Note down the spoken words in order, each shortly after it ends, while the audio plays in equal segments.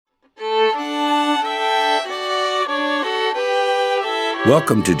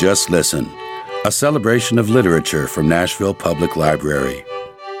Welcome to Just Listen, a celebration of literature from Nashville Public Library.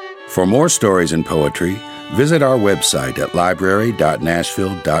 For more stories and poetry, visit our website at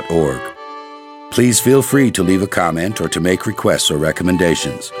library.nashville.org. Please feel free to leave a comment or to make requests or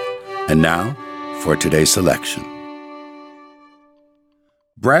recommendations. And now, for today's selection.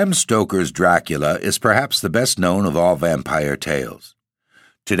 Bram Stoker's Dracula is perhaps the best known of all vampire tales.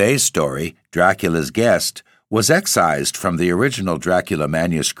 Today's story, Dracula's Guest, was excised from the original Dracula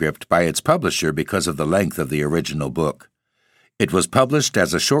manuscript by its publisher because of the length of the original book. It was published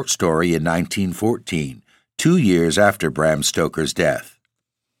as a short story in 1914, 2 years after Bram Stoker's death.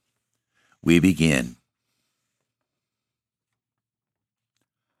 We begin.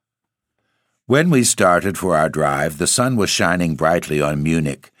 When we started for our drive, the sun was shining brightly on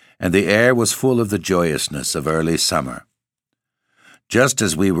Munich, and the air was full of the joyousness of early summer. Just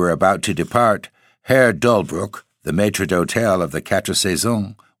as we were about to depart, Herr Dolbruck, the maître d'hôtel of the Quatre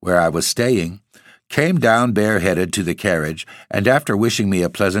Saisons, where I was staying, came down bareheaded to the carriage, and after wishing me a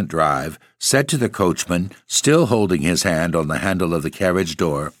pleasant drive, said to the coachman, still holding his hand on the handle of the carriage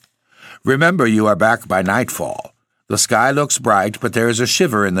door, "Remember you are back by nightfall. The sky looks bright, but there is a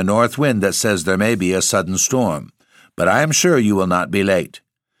shiver in the north wind that says there may be a sudden storm. But I am sure you will not be late."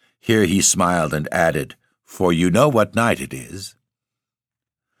 Here he smiled and added, "For you know what night it is."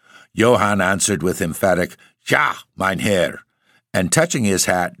 Johann answered with emphatic, "Ja, mein Herr," and touching his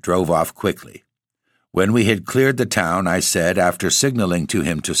hat, drove off quickly. When we had cleared the town, I said, after signaling to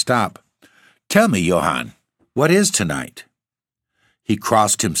him to stop, "Tell me, Johann, what is tonight?" He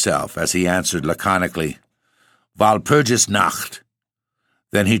crossed himself as he answered laconically, "Walpurgisnacht."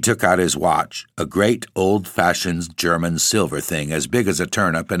 Then he took out his watch, a great old-fashioned German silver thing as big as a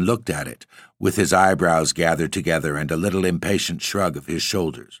turnip, and looked at it, with his eyebrows gathered together and a little impatient shrug of his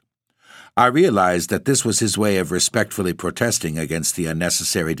shoulders. I realized that this was his way of respectfully protesting against the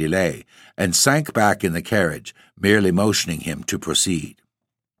unnecessary delay, and sank back in the carriage, merely motioning him to proceed.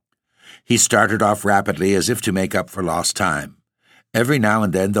 He started off rapidly as if to make up for lost time. Every now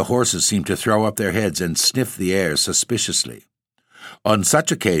and then the horses seemed to throw up their heads and sniff the air suspiciously. On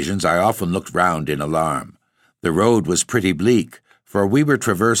such occasions I often looked round in alarm. The road was pretty bleak, for we were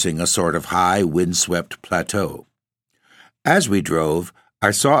traversing a sort of high, wind-swept plateau. As we drove, I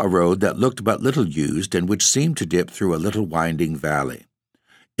saw a road that looked but little used and which seemed to dip through a little winding valley.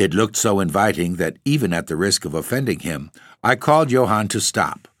 It looked so inviting that, even at the risk of offending him, I called Johann to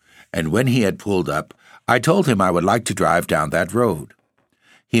stop, and when he had pulled up, I told him I would like to drive down that road.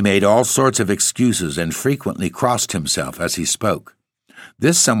 He made all sorts of excuses and frequently crossed himself as he spoke.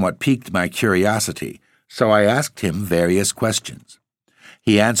 This somewhat piqued my curiosity, so I asked him various questions.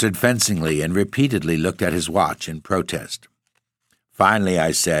 He answered fencingly and repeatedly looked at his watch in protest. Finally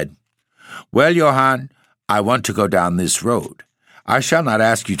I said, "Well, Johann, I want to go down this road. I shall not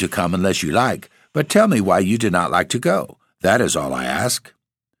ask you to come unless you like, but tell me why you do not like to go. That is all I ask."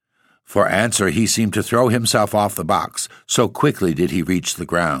 For answer he seemed to throw himself off the box, so quickly did he reach the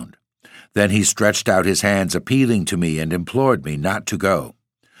ground. Then he stretched out his hands appealing to me and implored me not to go.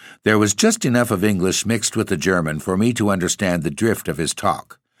 There was just enough of English mixed with the German for me to understand the drift of his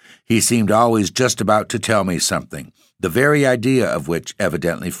talk. He seemed always just about to tell me something, the very idea of which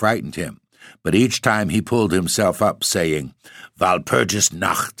evidently frightened him, but each time he pulled himself up, saying,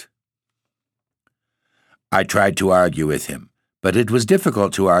 "Walpurgisnacht." I tried to argue with him, but it was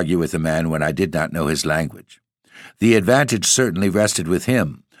difficult to argue with a man when I did not know his language. The advantage certainly rested with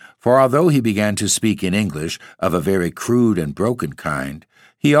him, for although he began to speak in English, of a very crude and broken kind,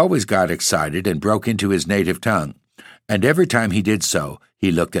 he always got excited and broke into his native tongue, and every time he did so,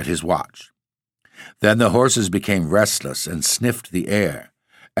 he looked at his watch. Then the horses became restless and sniffed the air.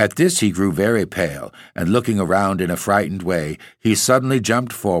 At this he grew very pale, and looking around in a frightened way, he suddenly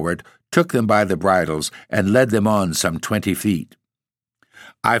jumped forward, took them by the bridles, and led them on some 20 feet.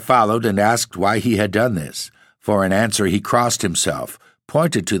 I followed and asked why he had done this. For in answer he crossed himself,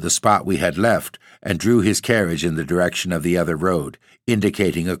 pointed to the spot we had left, and drew his carriage in the direction of the other road,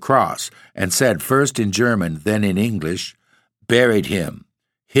 indicating a cross, and said first in German, then in English, "Buried him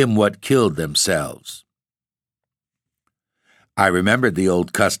what killed themselves." I remembered the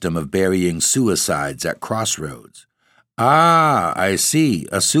old custom of burying suicides at crossroads. "Ah, I see,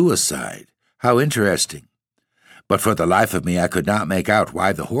 a suicide. How interesting." But for the life of me I could not make out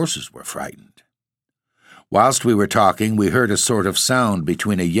why the horses were frightened. Whilst we were talking, we heard a sort of sound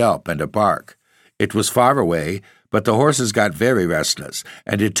between a yelp and a bark. It was far away, but the horses got very restless,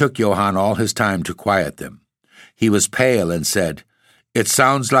 and it took Johann all his time to quiet them. He was pale and said, "It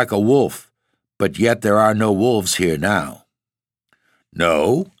sounds like a wolf, but yet there are no wolves here now."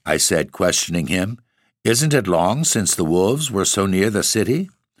 "No," I said, questioning him. "Isn't it long since the wolves were so near the city?"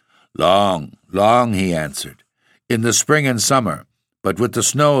 "Long, long," he answered. "In the spring and summer, but with the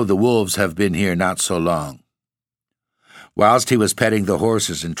snow the wolves have been here not so long." Whilst he was petting the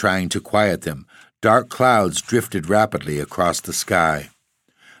horses and trying to quiet them, dark clouds drifted rapidly across the sky.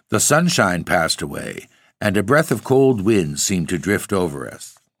 The sunshine passed away, and a breath of cold wind seemed to drift over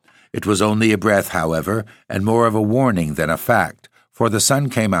us. It was only a breath, however, and more of a warning than a fact, for the sun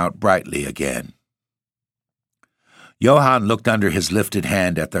came out brightly again. Johann looked under his lifted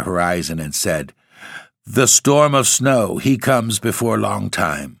hand at the horizon and said, "The storm of snow, he comes before long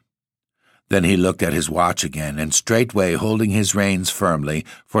time." Then he looked at his watch again, and straightway holding his reins firmly,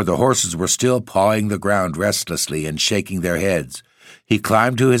 for the horses were still pawing the ground restlessly and shaking their heads, he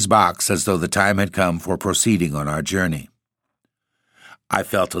climbed to his box as though the time had come for proceeding on our journey. I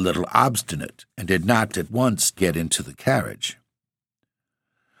felt a little obstinate, and did not at once get into the carriage.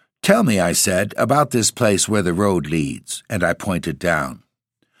 "Tell me," I said, "about this place where the road leads," and I pointed down.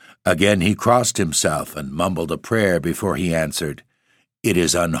 Again he crossed himself and mumbled a prayer before he answered, "It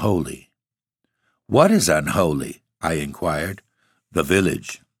is unholy." "What is unholy?" I inquired. "The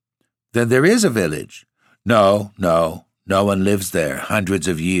village." "Then there is a village?" No one lives there, hundreds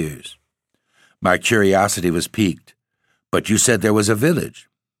of years." My curiosity was piqued. "But you said there was a village."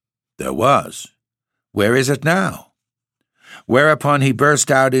 "There was." "Where is it now?" Whereupon he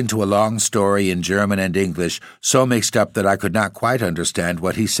burst out into a long story in German and English, so mixed up that I could not quite understand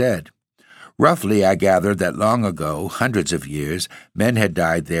what he said. Roughly, I gathered that long ago, hundreds of years, men had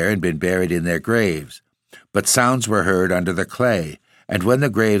died there and been buried in their graves. But sounds were heard under the clay, and when the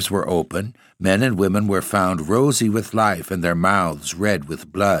graves were open, men and women were found rosy with life and their mouths red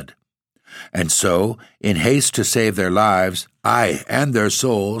with blood. And so, in haste to save their lives, aye, and their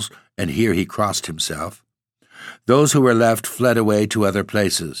souls, and here he crossed himself, those who were left fled away to other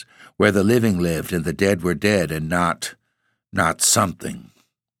places, where the living lived and the dead were dead, and not something.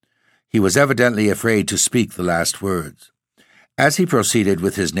 He was evidently afraid to speak the last words. As he proceeded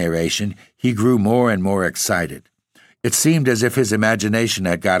with his narration, he grew more and more excited. It seemed as if his imagination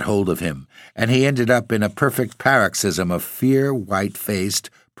had got hold of him, and he ended up in a perfect paroxysm of fear, white-faced,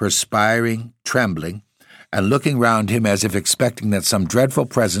 perspiring, trembling, and looking round him as if expecting that some dreadful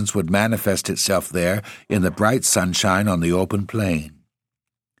presence would manifest itself there in the bright sunshine on the open plain.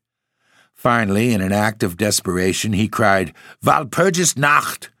 Finally, in an act of desperation, he cried, "Walpurgis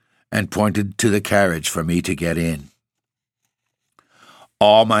Nacht!" and pointed to the carriage for me to get in.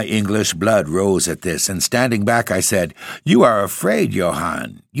 All my English blood rose at this, and standing back I said, "You are afraid,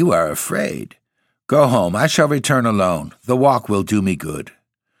 Johann, you are afraid. Go home, I shall return alone. The walk will do me good."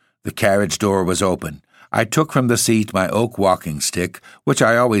 The carriage door was open. I took from the seat my oak walking stick, which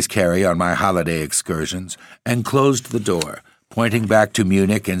I always carry on my holiday excursions, and closed the door, pointing back to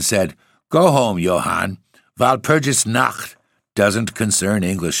Munich, and said, "Go home, Johann. Walpurgis Nacht doesn't concern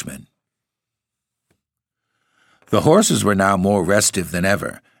Englishmen." The horses were now more restive than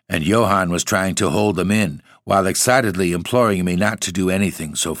ever, and Johann was trying to hold them in, while excitedly imploring me not to do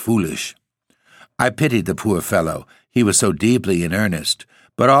anything so foolish. I pitied the poor fellow, he was so deeply in earnest,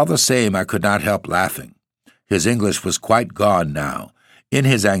 but all the same I could not help laughing. His English was quite gone now. In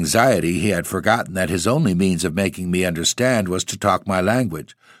his anxiety he had forgotten that his only means of making me understand was to talk my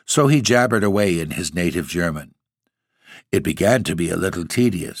language, so he jabbered away in his native German. It began to be a little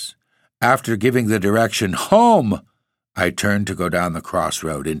tedious. After giving the direction, "Home!" I turned to go down the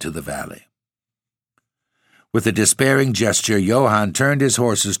crossroad into the valley. With a despairing gesture, Johann turned his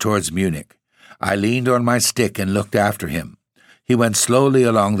horses towards Munich. I leaned on my stick and looked after him. He went slowly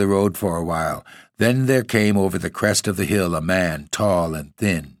along the road for a while. Then there came over the crest of the hill a man, tall and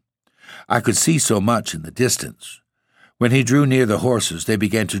thin. I could see so much in the distance. When he drew near the horses, they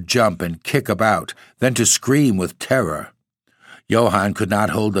began to jump and kick about, then to scream with terror. Johann could not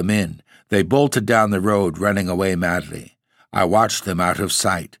hold them in. They bolted down the road, running away madly. I watched them out of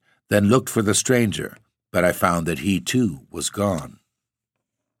sight, then looked for the stranger, but I found that he, too, was gone.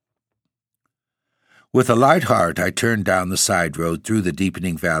 With a light heart, I turned down the side road through the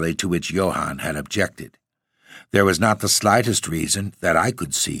deepening valley to which Johann had objected. There was not the slightest reason, that I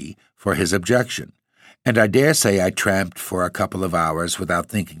could see, for his objection, and I dare say I tramped for a couple of hours without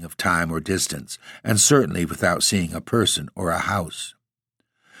thinking of time or distance, and certainly without seeing a person or a house.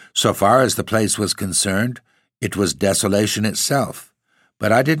 So far as the place was concerned, it was desolation itself,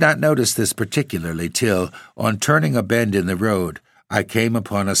 but I did not notice this particularly till, on turning a bend in the road, I came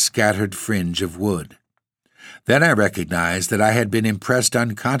upon a scattered fringe of wood. Then I recognized that I had been impressed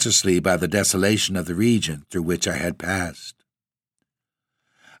unconsciously by the desolation of the region through which I had passed.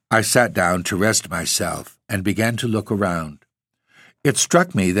 I sat down to rest myself and began to look around. It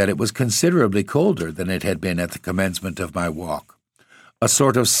struck me that it was considerably colder than it had been at the commencement of my walk. A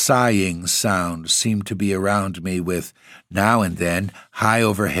sort of sighing sound seemed to be around me with, now and then, high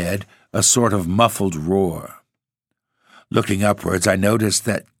overhead, a sort of muffled roar. Looking upwards, I noticed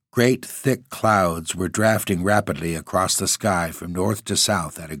that great thick clouds were drafting rapidly across the sky from north to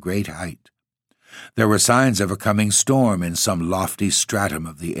south at a great height. There were signs of a coming storm in some lofty stratum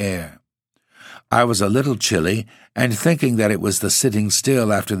of the air. I was a little chilly, and thinking that it was the sitting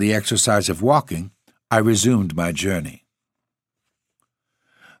still after the exercise of walking, I resumed my journey.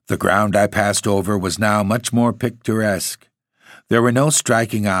 The ground I passed over was now much more picturesque. There were no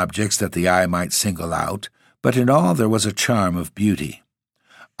striking objects that the eye might single out, but in all there was a charm of beauty.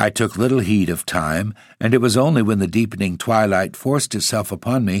 I took little heed of time, and it was only when the deepening twilight forced itself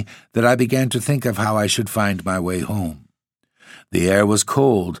upon me that I began to think of how I should find my way home. The air was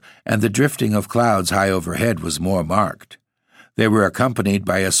cold, and the drifting of clouds high overhead was more marked. They were accompanied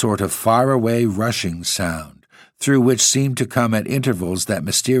by a sort of far-away rushing sound, through which seemed to come at intervals that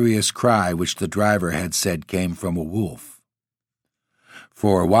mysterious cry which the driver had said came from a wolf.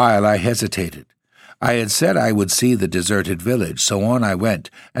 For a while I hesitated. I had said I would see the deserted village, so on I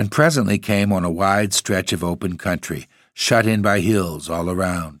went, and presently came on a wide stretch of open country, shut in by hills all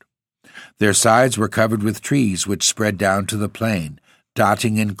around. Their sides were covered with trees which spread down to the plain,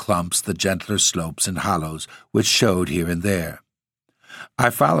 dotting in clumps the gentler slopes and hollows which showed here and there. I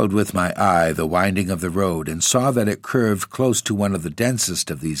followed with my eye the winding of the road and saw that it curved close to one of the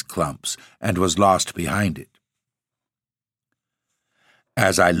densest of these clumps and was lost behind it.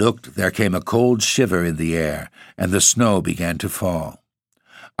 As I looked, there came a cold shiver in the air, and the snow began to fall.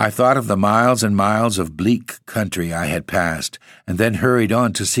 I thought of the miles and miles of bleak country I had passed, and then hurried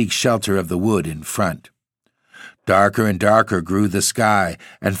on to seek shelter of the wood in front. Darker and darker grew the sky,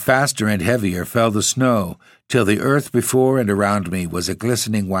 and faster and heavier fell the snow, till the earth before and around me was a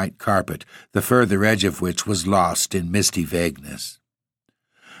glistening white carpet, the further edge of which was lost in misty vagueness.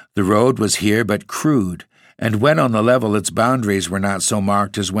 The road was here but crude, and when on the level its boundaries were not so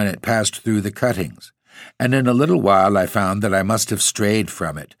marked as when it passed through the cuttings, and in a little while I found that I must have strayed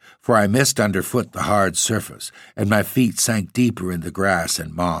from it, for I missed underfoot the hard surface, and my feet sank deeper in the grass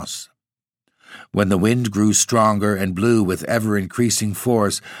and moss. When the wind grew stronger and blew with ever-increasing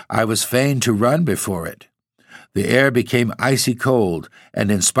force, I was fain to run before it. The air became icy cold, and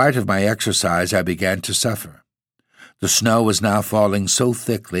in spite of my exercise I began to suffer. The snow was now falling so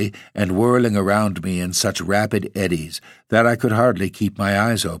thickly and whirling around me in such rapid eddies that I could hardly keep my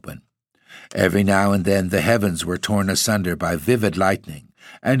eyes open. Every now and then the heavens were torn asunder by vivid lightning,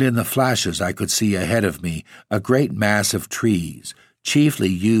 and in the flashes I could see ahead of me a great mass of trees, chiefly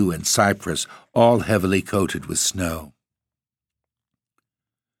yew and cypress, all heavily coated with snow.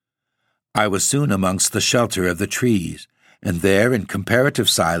 I was soon amongst the shelter of the trees, and there in comparative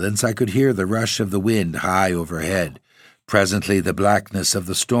silence I could hear the rush of the wind high overhead. Presently the blackness of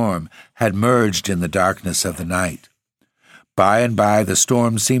the storm had merged in the darkness of the night. By and by the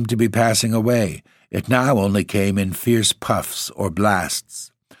storm seemed to be passing away. It now only came in fierce puffs or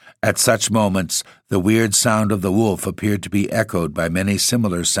blasts. At such moments the weird sound of the wolf appeared to be echoed by many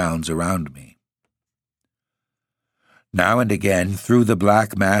similar sounds around me. Now and again, through the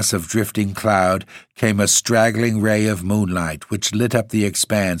black mass of drifting cloud, came a straggling ray of moonlight which lit up the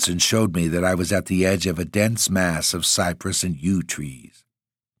expanse and showed me that I was at the edge of a dense mass of cypress and yew trees.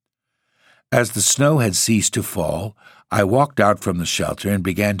 As the snow had ceased to fall, I walked out from the shelter and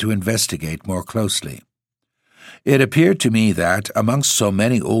began to investigate more closely. It appeared to me that, amongst so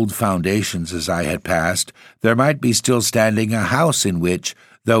many old foundations as I had passed, there might be still standing a house in which,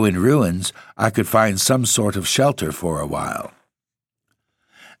 though in ruins, I could find some sort of shelter for a while.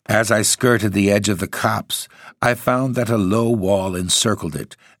 As I skirted the edge of the copse, I found that a low wall encircled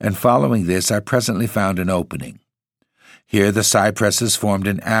it, and following this I presently found an opening. Here the cypresses formed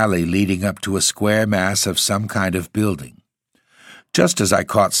an alley leading up to a square mass of some kind of building. Just as I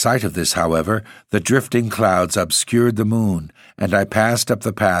caught sight of this, however, the drifting clouds obscured the moon, and I passed up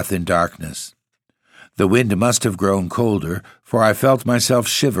the path in darkness. The wind must have grown colder, for I felt myself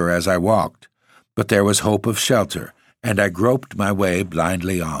shiver as I walked, but there was hope of shelter, and I groped my way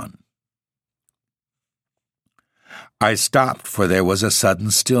blindly on. I stopped, for there was a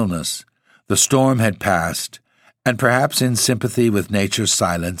sudden stillness. The storm had passed, and perhaps in sympathy with nature's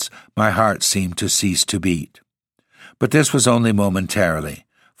silence, my heart seemed to cease to beat. But this was only momentarily,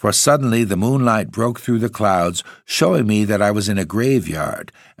 for suddenly the moonlight broke through the clouds, showing me that I was in a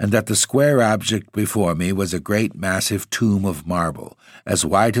graveyard, and that the square object before me was a great massive tomb of marble, as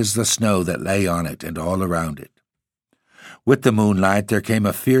white as the snow that lay on it and all around it. With the moonlight there came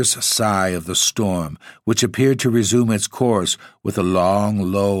a fierce sigh of the storm, which appeared to resume its course with a long,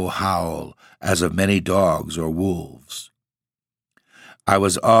 low howl, as of many dogs or wolves. I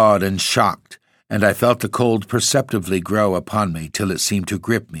was awed and shocked, and I felt the cold perceptibly grow upon me till it seemed to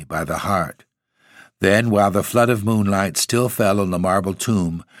grip me by the heart. Then, while the flood of moonlight still fell on the marble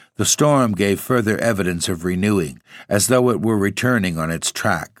tomb, the storm gave further evidence of renewing, as though it were returning on its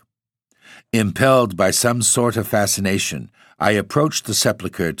track. Impelled by some sort of fascination, I approached the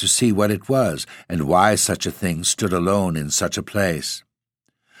sepulchre to see what it was and why such a thing stood alone in such a place.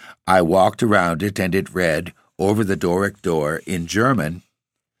 I walked around it, and it read, over the Doric door, in German,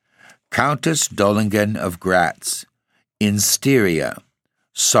 Countess Dollingen of Gratz, in Styria,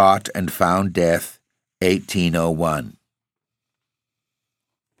 sought and found death, 1801.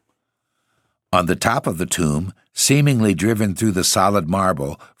 On the top of the tomb, seemingly driven through the solid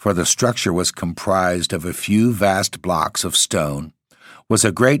marble, for the structure was comprised of a few vast blocks of stone, was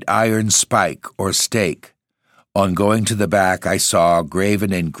a great iron spike or stake. On going to the back, I saw,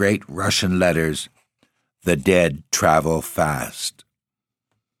 graven in great Russian letters, "The dead travel fast."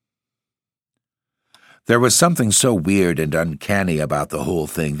 There was something so weird and uncanny about the whole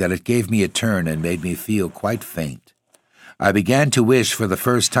thing that it gave me a turn and made me feel quite faint. I began to wish for the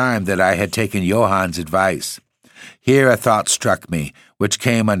first time that I had taken Johann's advice. Here a thought struck me, which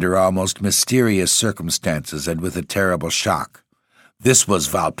came under almost mysterious circumstances and with a terrible shock. This was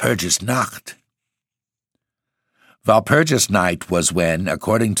Walpurgis Nacht. Walpurgis Night was when,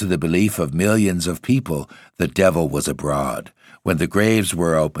 according to the belief of millions of people, the devil was abroad, when the graves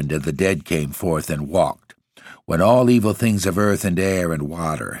were opened and the dead came forth and walked, when all evil things of earth and air and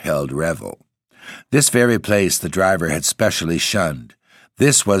water held revel. This very place the driver had specially shunned.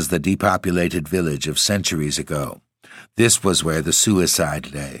 This was the depopulated village of centuries ago. This was where the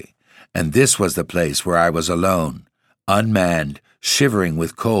suicide lay, and this was the place where I was alone, unmanned, shivering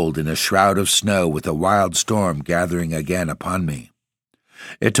with cold in a shroud of snow with a wild storm gathering again upon me.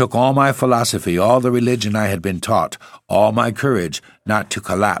 It took all my philosophy, all the religion I had been taught, all my courage not to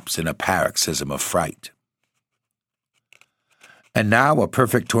collapse in a paroxysm of fright. And now a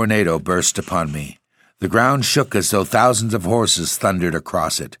perfect tornado burst upon me. The ground shook as though thousands of horses thundered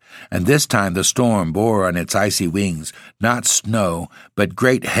across it, and this time the storm bore on its icy wings not snow, but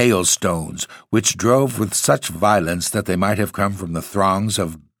great hailstones, which drove with such violence that they might have come from the throngs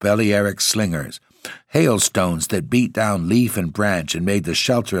of Balearic slingers, hailstones that beat down leaf and branch and made the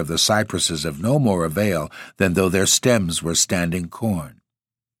shelter of the cypresses of no more avail than though their stems were standing corn.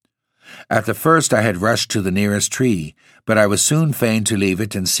 At the first I had rushed to the nearest tree, but I was soon fain to leave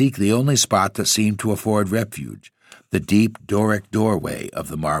it and seek the only spot that seemed to afford refuge, the deep Doric doorway of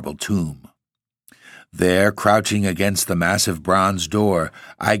the marble tomb. There, crouching against the massive bronze door,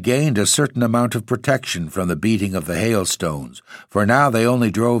 I gained a certain amount of protection from the beating of the hailstones, for now they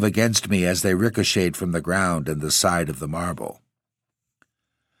only drove against me as they ricocheted from the ground and the side of the marble.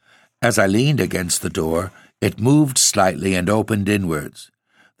 As I leaned against the door, it moved slightly and opened inwards.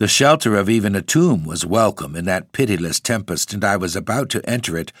 The shelter of even a tomb was welcome in that pitiless tempest, and I was about to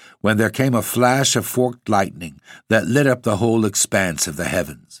enter it when there came a flash of forked lightning that lit up the whole expanse of the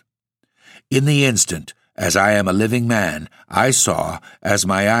heavens. In the instant, as I am a living man, I saw, as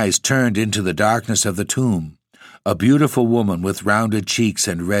my eyes turned into the darkness of the tomb, a beautiful woman with rounded cheeks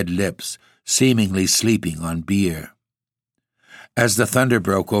and red lips, seemingly sleeping on bier. As the thunder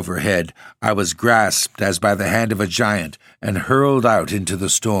broke overhead, I was grasped as by the hand of a giant and hurled out into the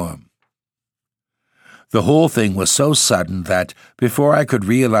storm. The whole thing was so sudden that, before I could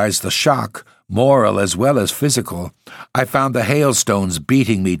realize the shock, moral as well as physical, I found the hailstones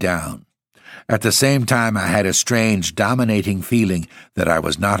beating me down. At the same time I had a strange, dominating feeling that I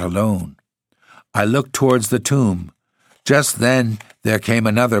was not alone. I looked towards the tomb. Just then there came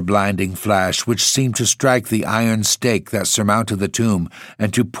another blinding flash which seemed to strike the iron stake that surmounted the tomb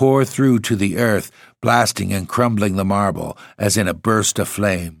and to pour through to the earth, blasting and crumbling the marble as in a burst of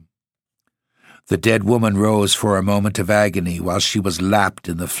flame. The dead woman rose for a moment of agony while she was lapped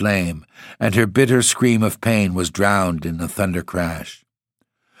in the flame, and her bitter scream of pain was drowned in the thunder crash.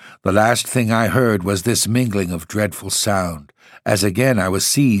 The last thing I heard was this mingling of dreadful sound, as again I was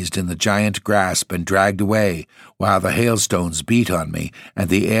seized in the giant grasp and dragged away, while the hailstones beat on me, and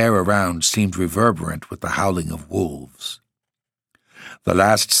the air around seemed reverberant with the howling of wolves. The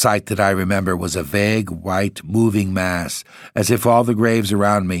last sight that I remember was a vague, white, moving mass, as if all the graves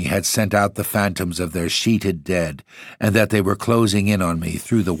around me had sent out the phantoms of their sheeted dead, and that they were closing in on me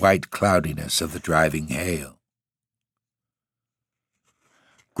through the white cloudiness of the driving hail.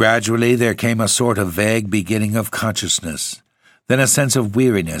 Gradually there came a sort of vague beginning of consciousness, then a sense of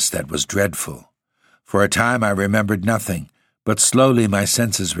weariness that was dreadful. For a time I remembered nothing, but slowly my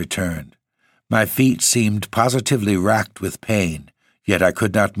senses returned. My feet seemed positively racked with pain, yet I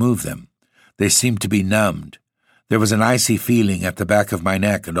could not move them. They seemed to be numbed. There was an icy feeling at the back of my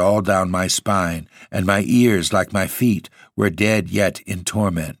neck and all down my spine, and my ears, like my feet, were dead yet in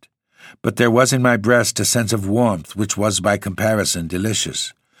torment. But there was in my breast a sense of warmth which was by comparison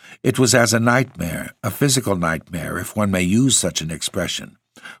delicious. It was as a nightmare, a physical nightmare, if one may use such an expression,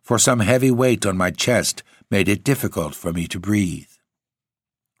 for some heavy weight on my chest made it difficult for me to breathe.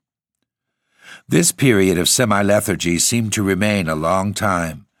 This period of semi-lethargy seemed to remain a long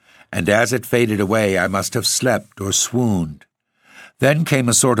time, and as it faded away I must have slept or swooned. Then came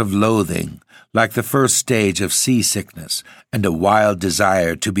a sort of loathing, like the first stage of seasickness, and a wild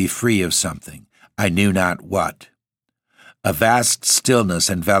desire to be free of something, I knew not what. A vast stillness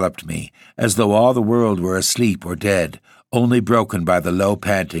enveloped me, as though all the world were asleep or dead, only broken by the low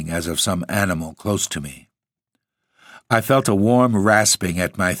panting as of some animal close to me. I felt a warm rasping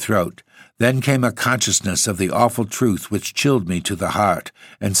at my throat. Then came a consciousness of the awful truth which chilled me to the heart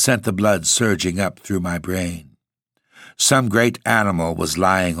and sent the blood surging up through my brain. Some great animal was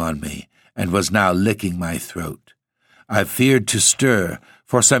lying on me and was now licking my throat. I feared to stir,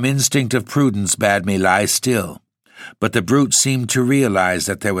 for some instinct of prudence bade me lie still. But the brute seemed to realize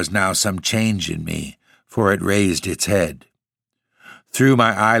that there was now some change in me, for it raised its head. Through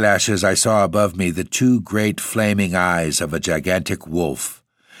my eyelashes I saw above me the two great flaming eyes of a gigantic wolf.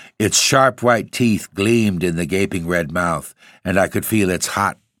 Its sharp white teeth gleamed in the gaping red mouth, and I could feel its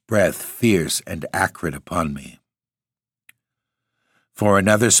hot breath fierce and acrid upon me. For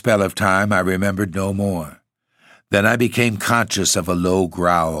another spell of time I remembered no more. Then I became conscious of a low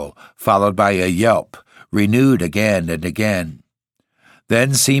growl, followed by a yelp, renewed again and again.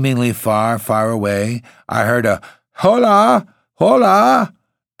 Then, seemingly far, far away, I heard a "Hola! Hola!"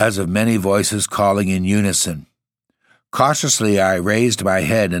 as of many voices calling in unison. Cautiously I raised my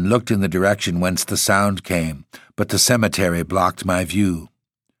head and looked in the direction whence the sound came, but the cemetery blocked my view.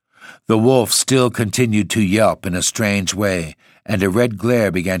 The wolf still continued to yelp in a strange way, and a red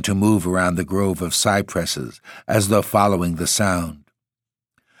glare began to move around the grove of cypresses, as though following the sound.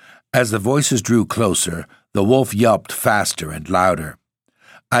 As the voices drew closer, the wolf yelped faster and louder.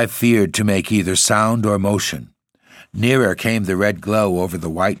 I feared to make either sound or motion. Nearer came the red glow over the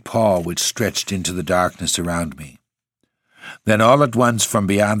white paw which stretched into the darkness around me. Then all at once from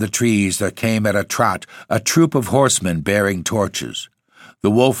beyond the trees there came at a trot a troop of horsemen bearing torches.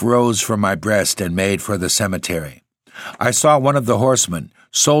 The wolf rose from my breast and made for the cemetery. I saw one of the horsemen,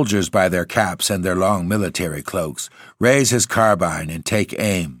 soldiers by their caps and their long military cloaks, raise his carbine and take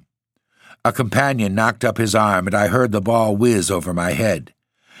aim. A companion knocked up his arm, and I heard the ball whiz over my head.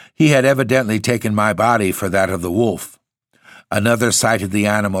 He had evidently taken my body for that of the wolf. Another sighted the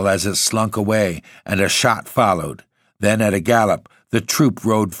animal as it slunk away, and a shot followed. Then at a gallop, the troop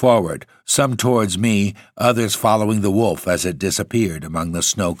rode forward, some towards me, others following the wolf as it disappeared among the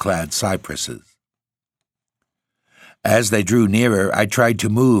snow-clad cypresses. As they drew nearer, I tried to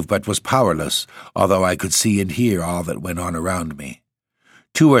move but was powerless, although I could see and hear all that went on around me.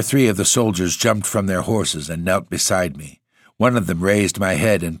 2 or 3 of the soldiers jumped from their horses and knelt beside me. One of them raised my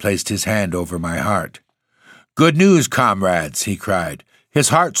head and placed his hand over my heart. "Good news, comrades," he cried. "His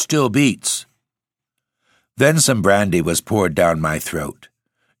heart still beats." Then some brandy was poured down my throat.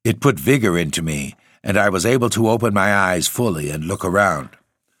 It put vigor into me, and I was able to open my eyes fully and look around.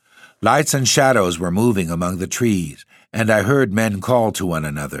 Lights and shadows were moving among the trees, and I heard men call to one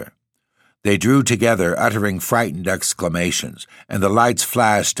another. They drew together, uttering frightened exclamations, and the lights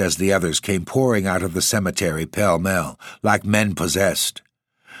flashed as the others came pouring out of the cemetery pell-mell, like men possessed.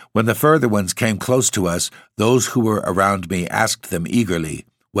 When the further ones came close to us, those who were around me asked them eagerly,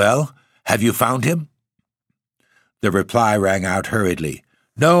 "Well, have you found him?" The reply rang out hurriedly,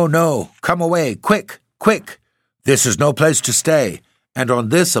 "No, no, come away, quick, quick! This is no place to stay, and on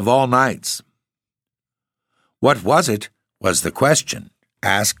this of all nights." What was it, was the question,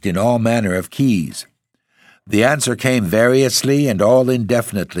 asked in all manner of keys. The answer came variously and all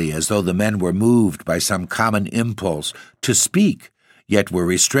indefinitely, as though the men were moved by some common impulse to speak, yet were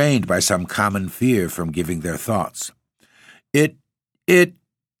restrained by some common fear from giving their thoughts.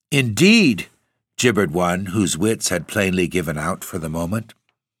 Indeed, gibbered one whose wits had plainly given out for the moment.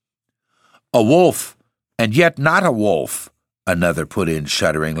 "A wolf, and yet not a wolf," another put in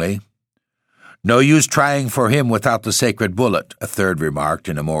shudderingly. "No use trying for him without the sacred bullet," a third remarked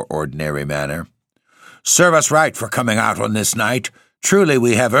in a more ordinary manner. "Serve us right for coming out on this night. Truly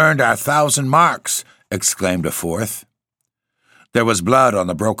we have earned our 1,000 marks," exclaimed a fourth. "There was blood on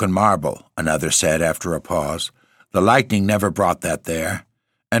the broken marble," another said after a pause. "The lightning never brought that there.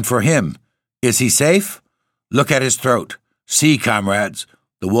 And for him, is he safe? Look at his throat. "See, comrades,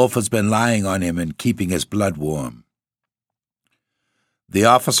 the wolf has been lying on him and keeping his blood warm." The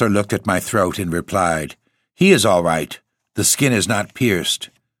officer looked at my throat and replied, "He is all right. The skin is not pierced."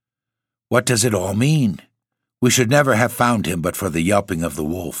 "What does it all mean? We should never have found him but for the yelping of the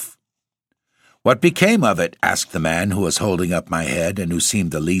wolf." "What became of it?" asked the man who was holding up my head and who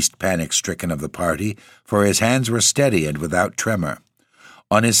seemed the least panic-stricken of the party, for his hands were steady and without tremor.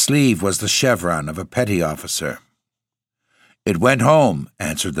 On his sleeve was the chevron of a petty officer. "It went home,"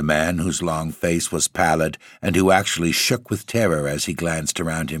 answered the man whose long face was pallid and who actually shook with terror as he glanced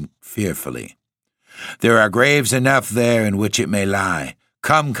around him fearfully. "There are graves enough there in which it may lie.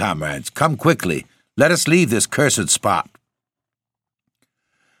 Come, comrades, come quickly. Let us leave this cursed spot."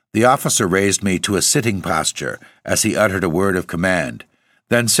 The officer raised me to a sitting posture as he uttered a word of command.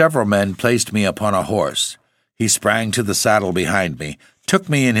 Then several men placed me upon a horse. He sprang to the saddle behind me, took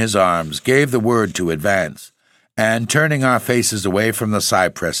me in his arms, gave the word to advance, and, turning our faces away from the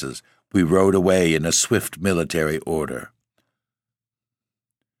cypresses, we rode away in a swift military order.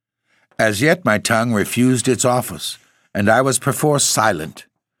 As yet my tongue refused its office, and I was perforce silent.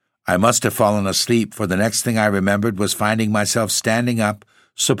 I must have fallen asleep, for the next thing I remembered was finding myself standing up,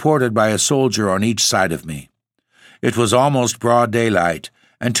 supported by a soldier on each side of me. It was almost broad daylight,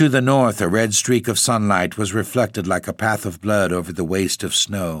 and to the north a red streak of sunlight was reflected like a path of blood over the waste of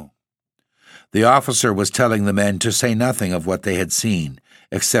snow. The officer was telling the men to say nothing of what they had seen,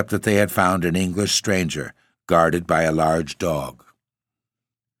 except that they had found an English stranger, guarded by a large dog.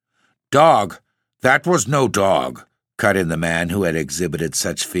 "Dog? That was no dog," cut in the man who had exhibited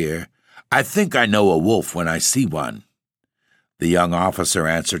such fear. "I think I know a wolf when I see one." The young officer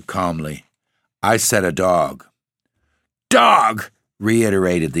answered calmly, "I said a dog." "Dog!"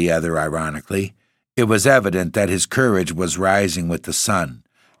 reiterated the other ironically. It was evident that his courage was rising with the sun,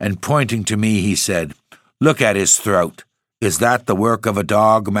 and pointing to me he said, "Look at his throat. Is that the work of a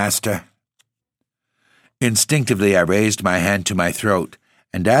dog, master?" Instinctively I raised my hand to my throat,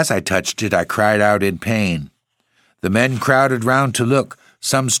 and as I touched it I cried out in pain. The men crowded round to look,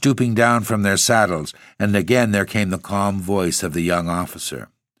 some stooping down from their saddles, and again there came the calm voice of the young officer.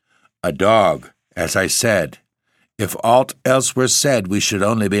 "A dog, as I said. If aught else were said, we should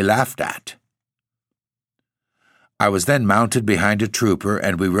only be laughed at." I was then mounted behind a trooper,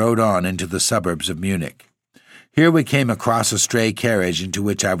 and we rode on into the suburbs of Munich. Here we came across a stray carriage into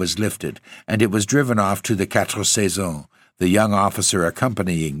which I was lifted, and it was driven off to the Quatre Saisons, the young officer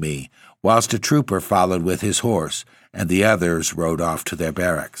accompanying me, whilst a trooper followed with his horse, and the others rode off to their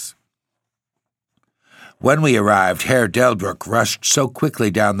barracks. When we arrived, Herr Delbruck rushed so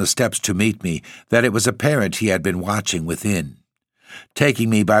quickly down the steps to meet me that it was apparent he had been watching within. Taking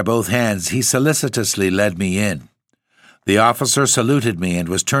me by both hands, he solicitously led me in. The officer saluted me and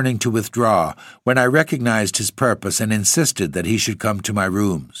was turning to withdraw when I recognized his purpose and insisted that he should come to my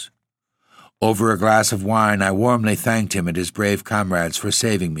rooms. Over a glass of wine, I warmly thanked him and his brave comrades for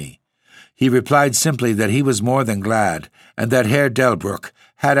saving me. He replied simply that he was more than glad, and that Herr Delbruck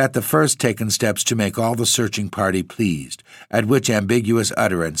had at the first taken steps to make all the searching party pleased, at which ambiguous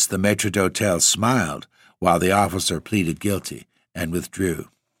utterance the maître d'hôtel smiled, while the officer pleaded guilty, and withdrew.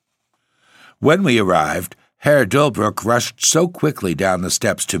 When we arrived, Herr Delbruck rushed so quickly down the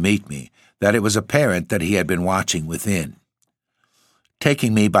steps to meet me that it was apparent that he had been watching within.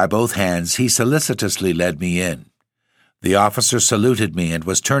 Taking me by both hands, he solicitously led me in. The officer saluted me and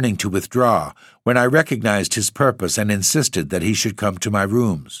was turning to withdraw when I recognized his purpose and insisted that he should come to my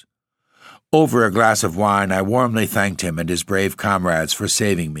rooms. Over a glass of wine, I warmly thanked him and his brave comrades for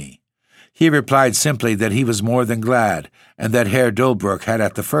saving me. He replied simply that he was more than glad, and that Herr Delbruck had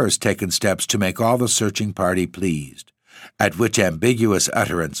at the first taken steps to make all the searching party pleased, at which ambiguous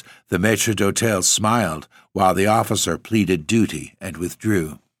utterance the maître d'hôtel smiled, while the officer pleaded duty and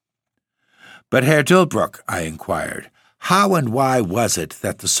withdrew. "But Herr Delbruck," I inquired, "how and why was it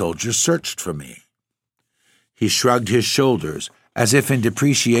that the soldiers searched for me?" He shrugged his shoulders, as if in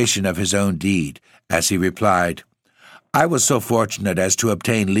depreciation of his own deed, as he replied, "I was so fortunate as to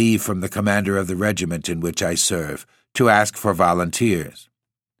obtain leave from the commander of the regiment in which I serve, to ask for volunteers."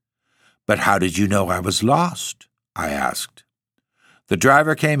 "But how did you know I was lost?" I asked. "The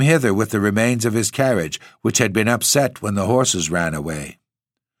driver came hither with the remains of his carriage, which had been upset when the horses ran away."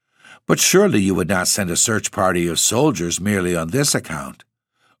 "But surely you would not send a search party of soldiers merely on this account?"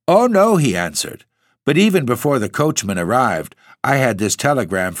 "Oh, no," he answered. "But even before the coachman arrived, I had this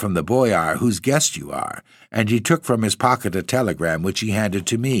telegram from the boyar whose guest you are," and he took from his pocket a telegram which he handed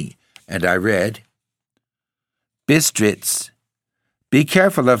to me, and I read, "Bistritz, be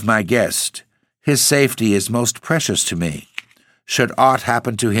careful of my guest. His safety is most precious to me. Should aught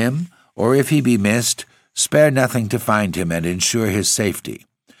happen to him, or if he be missed, Spare nothing to find him and ensure his safety.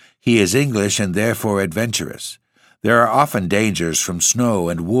 He is English and therefore adventurous. There are often dangers from snow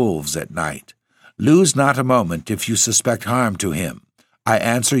and wolves at night. Lose not a moment if you suspect harm to him. I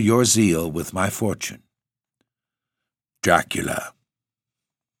answer your zeal with my fortune. Dracula.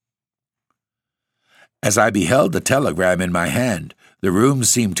 As I beheld the telegram in my hand, the room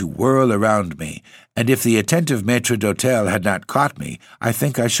seemed to whirl around me, and if the attentive maître d'hôtel had not caught me, I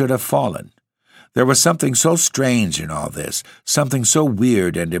think I should have fallen. There was something so strange in all this, something so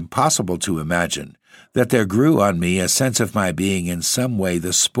weird and impossible to imagine, that there grew on me a sense of my being in some way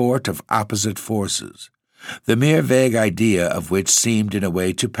the sport of opposite forces, the mere vague idea of which seemed in a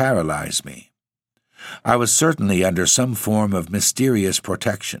way to paralyze me. I was certainly under some form of mysterious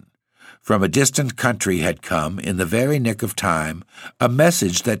protection. From a distant country had come, in the very nick of time, a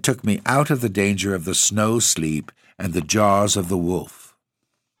message that took me out of the danger of the snow sleep and the jaws of the wolf.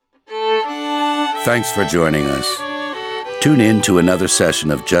 Thanks for joining us. Tune in to another session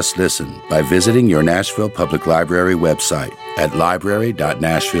of Just Listen by visiting your Nashville Public Library website at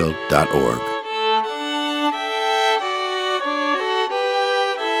library.nashville.org.